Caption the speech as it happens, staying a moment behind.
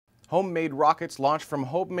Homemade rockets launched from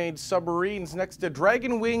homemade submarines next to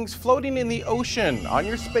dragon wings floating in the ocean on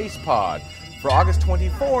your SpacePod for August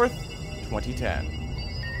 24th, 2010.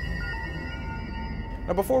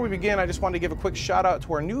 Now, before we begin, I just wanted to give a quick shout out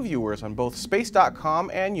to our new viewers on both space.com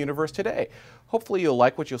and Universe Today. Hopefully you'll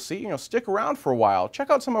like what you'll see. Stick around for a while. Check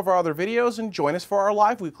out some of our other videos and join us for our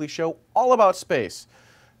live weekly show all about space.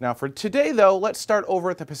 Now for today though, let's start over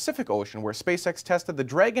at the Pacific Ocean where SpaceX tested the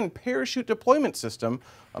Dragon parachute deployment system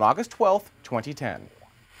on August 12th, 2010.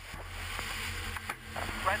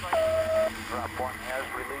 Drop 1 has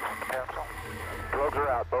released the capsule. Drogues are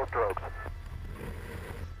out, both drogues.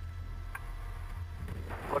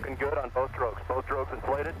 Looking good on both drogues. Both drogues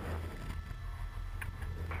inflated.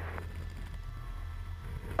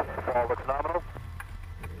 Fall looks nominal.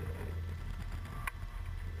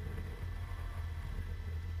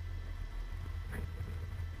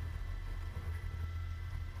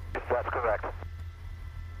 That's correct.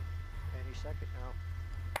 Any second now.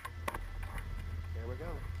 There we go.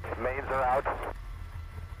 Mains are out.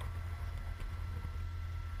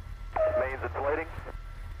 Mains inflating.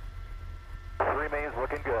 3 mains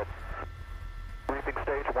looking good. Reaping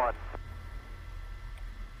stage 1.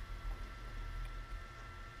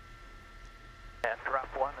 And drop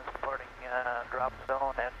 1 is departing drop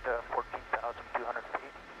zone at 14,200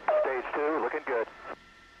 feet. Stage 2 looking good.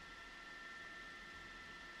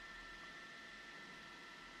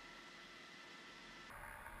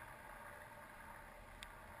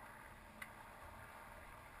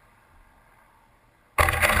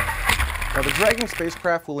 Now, the Dragon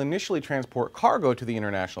spacecraft will initially transport cargo to the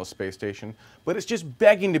International Space Station, but it's just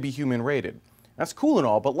begging to be human-rated. That's cool and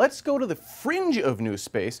all, but let's go to the fringe of new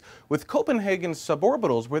space with Copenhagen's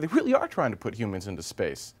suborbitals, where they really are trying to put humans into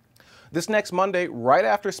space. This next Monday, right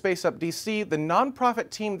after Space Up DC, the nonprofit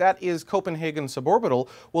team that is Copenhagen Suborbital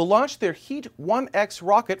will launch their Heat1X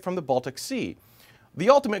rocket from the Baltic Sea. The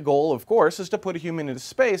ultimate goal, of course, is to put a human into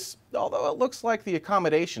space, although it looks like the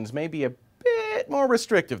accommodations may be a bit more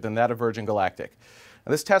restrictive than that of Virgin Galactic.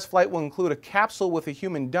 Now, this test flight will include a capsule with a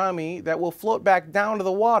human dummy that will float back down to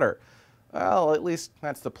the water. Well, at least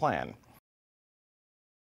that's the plan.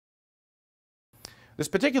 This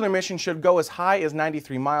particular mission should go as high as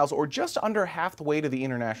 93 miles, or just under half the way to the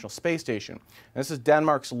International Space Station. And this is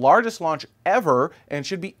Denmark's largest launch ever and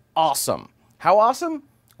should be awesome. How awesome?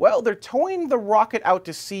 Well, they're towing the rocket out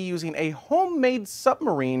to sea using a homemade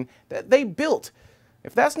submarine that they built.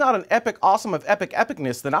 If that's not an epic awesome of epic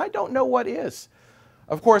epicness, then I don't know what is.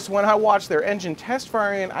 Of course, when I watch their engine test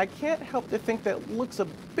firing, I can't help to think that it looks a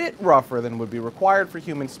bit rougher than would be required for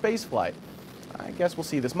human spaceflight. I guess we'll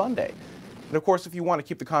see this Monday. And of course, if you want to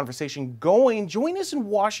keep the conversation going, join us in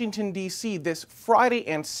Washington, D.C. this Friday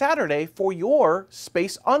and Saturday for your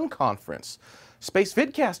Space Unconference. Space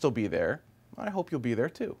Vidcast will be there. I hope you'll be there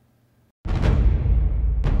too.